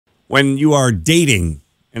when you are dating,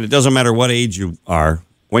 and it doesn't matter what age you are,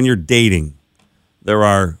 when you're dating, there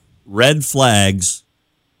are red flags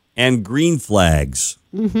and green flags.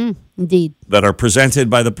 Mm-hmm. Indeed. That are presented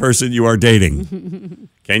by the person you are dating.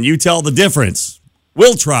 Can you tell the difference?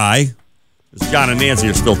 We'll try. John and Nancy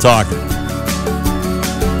are still talking.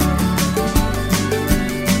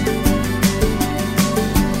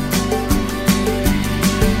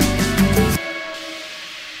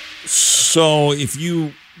 So if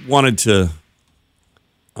you wanted to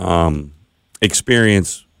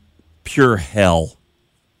experience pure hell,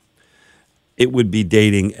 it would be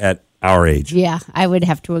dating at our age. Yeah, I would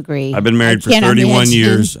have to agree. I've been married for 31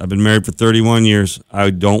 years. I've been married for 31 years. I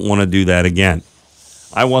don't want to do that again.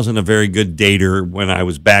 I wasn't a very good dater when I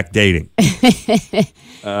was back dating.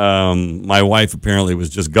 My wife apparently was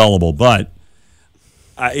just gullible, but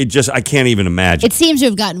I can't even imagine. It seems to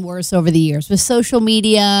have gotten worse over the years with social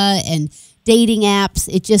media and dating apps.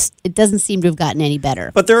 It doesn't seem to have gotten any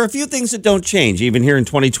better. But there are a few things that don't change, even here in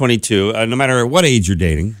 2022. No matter what age you're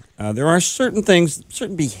dating, there are certain things,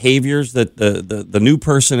 certain behaviors that the new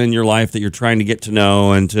person in your life that you're trying to get to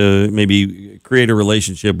know and to maybe create a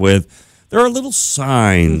relationship with. There are little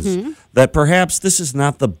signs that perhaps this is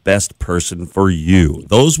not the best person for you.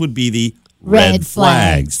 Those would be the red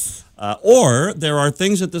flags. Or there are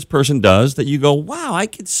things that this person does that you go, wow, I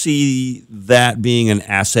could see that being an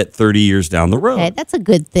asset 30 years down the road. Okay, that's a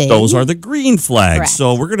good thing. Those are the green flags. Correct.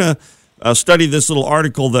 So we're going to study this little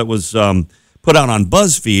article that was put out on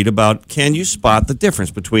BuzzFeed about can you spot the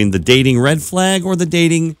difference between the dating red flag or the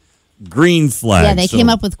dating green flag. Yeah, they came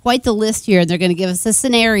up with quite the list here. They're going to give us a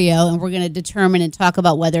scenario, and we're going to determine and talk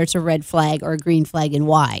about whether it's a red flag or a green flag and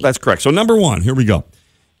why. That's correct. So number one, here we go.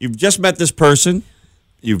 You've just met this person.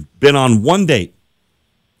 You've been on one date.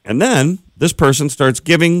 And then this person starts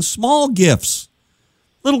giving small gifts,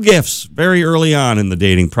 little gifts very early on in the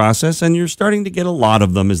dating process, and you're starting to get a lot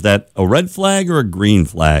of them. Is that a red flag or a green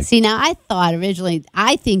flag? See, now I thought originally,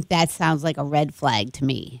 I think that sounds like a red flag to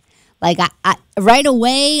me. Like I right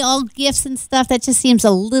away, all gifts and stuff. That just seems a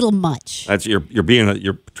little much. That's you're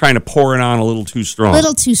trying to pour it on a little too strong. A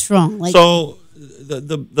little too strong. Like, so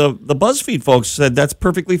the BuzzFeed folks said that's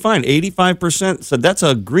perfectly fine. 85% said that's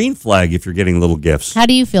a green flag if you're getting little gifts. How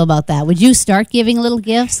do you feel about that? Would you start giving little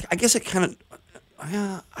gifts? I guess it kind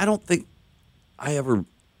of. I don't think I ever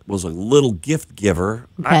was a little gift giver.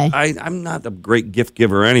 Okay. I'm not a great gift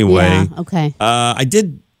giver anyway. Yeah, okay. I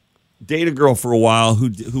did date a girl for a while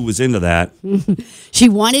who was into that. She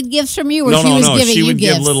wanted gifts from you, or no, she was giving she you would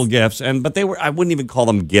gifts? give little gifts, but they were. I wouldn't even call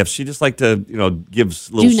them gifts. She just liked to, give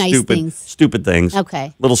little nice stupid things.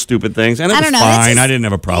 Okay, little stupid things, and it was don't know, fine. I didn't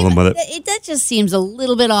have a problem with it. That just seems a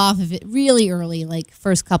little bit off. If it really early, like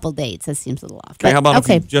first couple dates, that seems a little off. Okay, how about if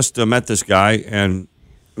you just met this guy and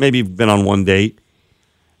maybe you've been on one date,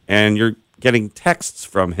 and you're getting texts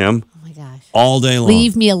from him. Gosh. All day long.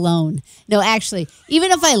 Leave me alone. No, actually,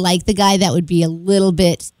 even if I like the guy, that would be a little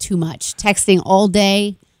bit too much. Texting all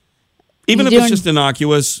day. Even if it's just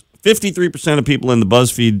innocuous, 53% of people in the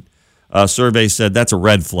BuzzFeed survey said that's a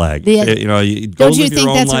red flag. Don't you live your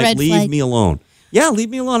own life. Leave me alone. Yeah, leave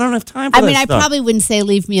me alone. I don't have time for that stuff. I probably wouldn't say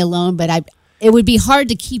leave me alone, but it would be hard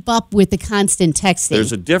to keep up with the constant texting.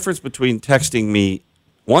 There's a difference between texting me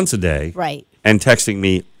once a day right, and texting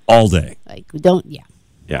me all day.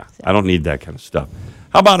 Yeah, I don't need that kind of stuff.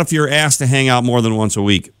 How about if you're asked to hang out more than once a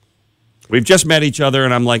week? We've just met each other,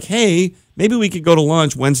 and I'm like, hey, maybe we could go to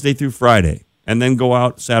lunch Wednesday through Friday and then go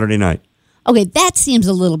out Saturday night. Okay, that seems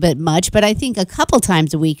a little bit much, but I think a couple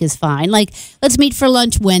times a week is fine. Like, let's meet for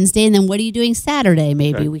lunch Wednesday, and then what are you doing Saturday?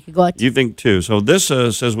 Maybe we could go out. You think, too. So this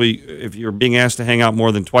says if you're being asked to hang out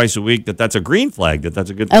more than twice a week, that's a green flag, that's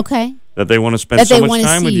a good thing. Okay. That they want to spend so much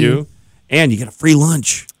time with you, and you get a free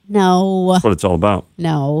lunch. No. That's what it's all about.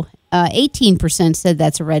 No. 18% said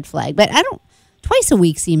that's a red flag. But twice a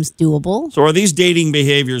week seems doable. So are these dating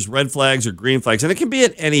behaviors red flags or green flags? And it can be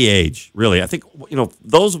at any age, really. I think,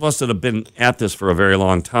 those of us that have been at this for a very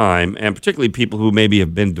long time, and particularly people who maybe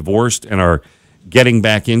have been divorced and are getting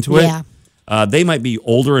back into it, they might be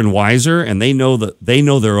older and wiser, and they know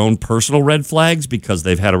their own personal red flags because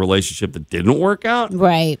they've had a relationship that didn't work out.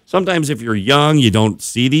 Right. Sometimes if you're young, you don't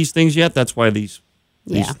see these things yet. That's why these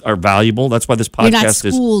are valuable. That's why this podcast You're not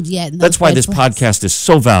schooled yet. That's why this podcast is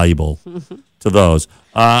so valuable to those.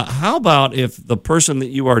 How about if the person that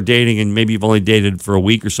you are dating and maybe you've only dated for a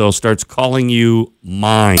week or so starts calling you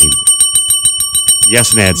mine?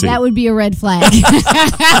 Yes, Nancy. That would be a red flag.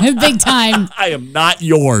 Big time. I am not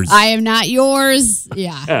yours. I am not yours.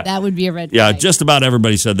 Yeah, that would be a red flag. Yeah, just about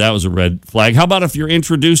everybody said that was a red flag. How about if you're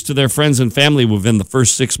introduced to their friends and family within the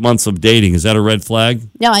first 6 months of dating? Is that a red flag?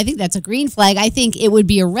 No, I think that's a green flag. I think it would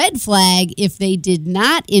be a red flag if they did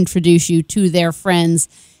not introduce you to their friends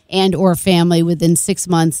and or family within 6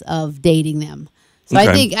 months of dating them. So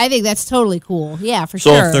Okay. I think that's totally cool. Yeah, for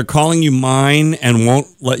So sure. if they're calling you mine and won't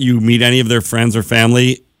let you meet any of their friends or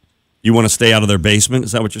family, you want to stay out of their basement?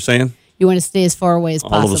 Is that what you're saying? You want to stay as far away as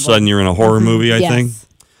possible. All of a sudden, you're in a horror movie, I Yes. think.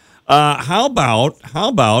 How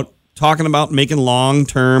about talking about making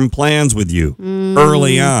long-term plans with you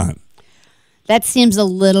early on? That seems a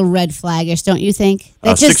little red flaggish, don't you think?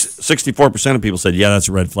 That 64% of people said, "Yeah, that's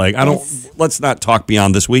a red flag." Let's not talk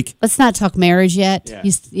beyond this week. let's not talk marriage yet.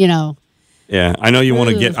 Yeah. You know, Yeah, I know you want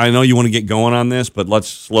to get. I know you want to get going on this, but let's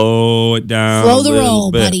slow it down. slow a the little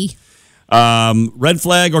roll, bit. buddy. Red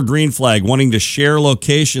flag or green flag? Wanting to share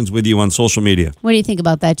locations with you on social media. What do you think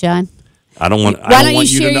about that, John? I don't want. Why don't you want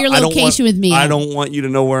share to know, your I don't location want- with me? I don't want you to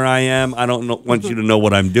know where I am. I don't want you to know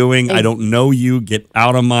what I'm doing. I don't know you. Get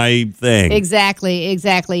out of my thing. Exactly.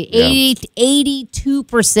 Yeah.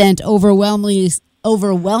 82%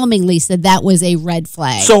 overwhelmingly said that was a red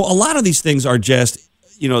flag. So a lot of these things are just,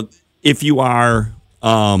 if you are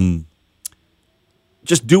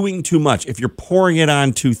just doing too much, if you're pouring it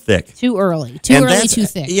on too thick. too early, And that's- too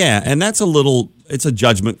thick. Yeah, and that's it's a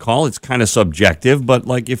judgment call. It's kind of subjective, but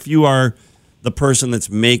like if you are the person that's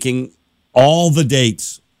making all the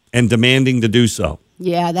dates and demanding to do so.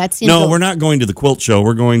 Yeah, that seems. No, we're not going to the quilt show.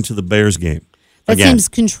 We're going to the Bears game. That Again. seems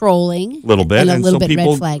controlling. A little bit, and a little so bit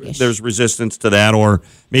people, red flaggish. there's resistance to that, or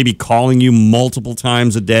maybe calling you multiple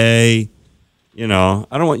times a day. I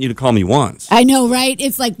don't want you to call me once. I know, right?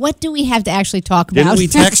 It's like, what do we have to actually talk Didn't about? we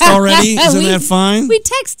text already? Isn't that fine? We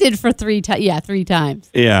texted for 3 times. Yeah, 3 times.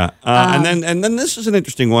 Yeah, and then this is an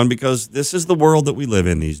interesting one because this is the world that we live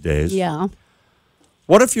in these days. Yeah.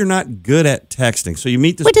 What if you're not good at texting? So you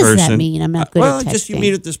meet this What does person. that mean? I'm not good well, at texting. just you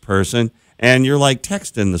meet this person and you're like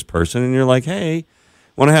texting this person and you're like, hey,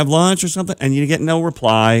 want to have lunch or something? And you get no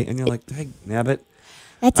reply and you're like, hey, nabbit.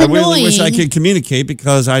 That's I annoying. really wish I could communicate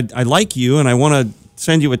because I like you and I want to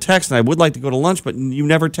send you a text and I would like to go to lunch, but you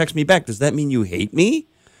never text me back. Does that mean you hate me?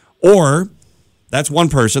 Or that's one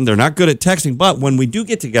person. They're not good at texting, but when we do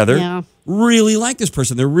get together, Yeah. really like this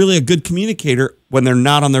person. They're really a good communicator when they're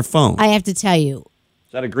not on their phone. I have to tell you.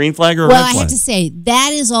 Is that a green flag or a Well, red I flag? have to say,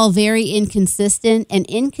 that is all very inconsistent, and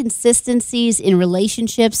inconsistencies in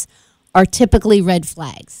relationships are typically red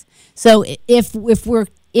flags. So if we're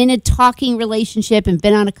in a talking relationship and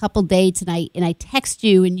been on a couple dates and I text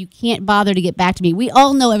you and you can't bother to get back to me, we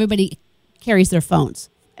all know everybody carries their phones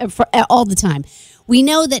all the time. We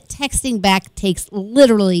know that texting back takes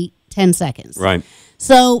literally 10 seconds. Right.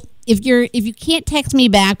 So if you can't text me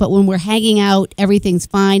back, but when we're hanging out, everything's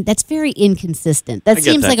fine, that's very inconsistent. That get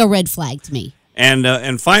seems that. like a red flag to me.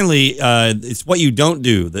 And finally, it's what you don't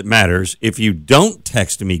do that matters. If you don't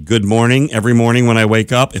text me good morning every morning when I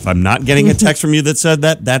wake up, if I'm not getting a text from you that said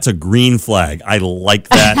that, that's a green flag. I like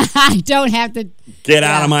that. I don't have to Get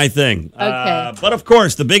out of my thing. Okay. But of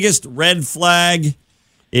course, the biggest red flag,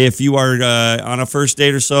 if you are on a first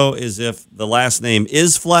date or so, is if the last name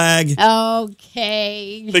is Flag.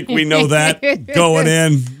 Okay. I think we know that going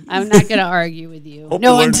in. I'm not going to argue with you. Hope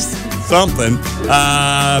No, you I'm learned just, something.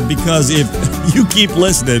 Because if you keep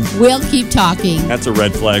listening, we'll keep talking. that's a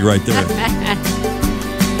red flag right there.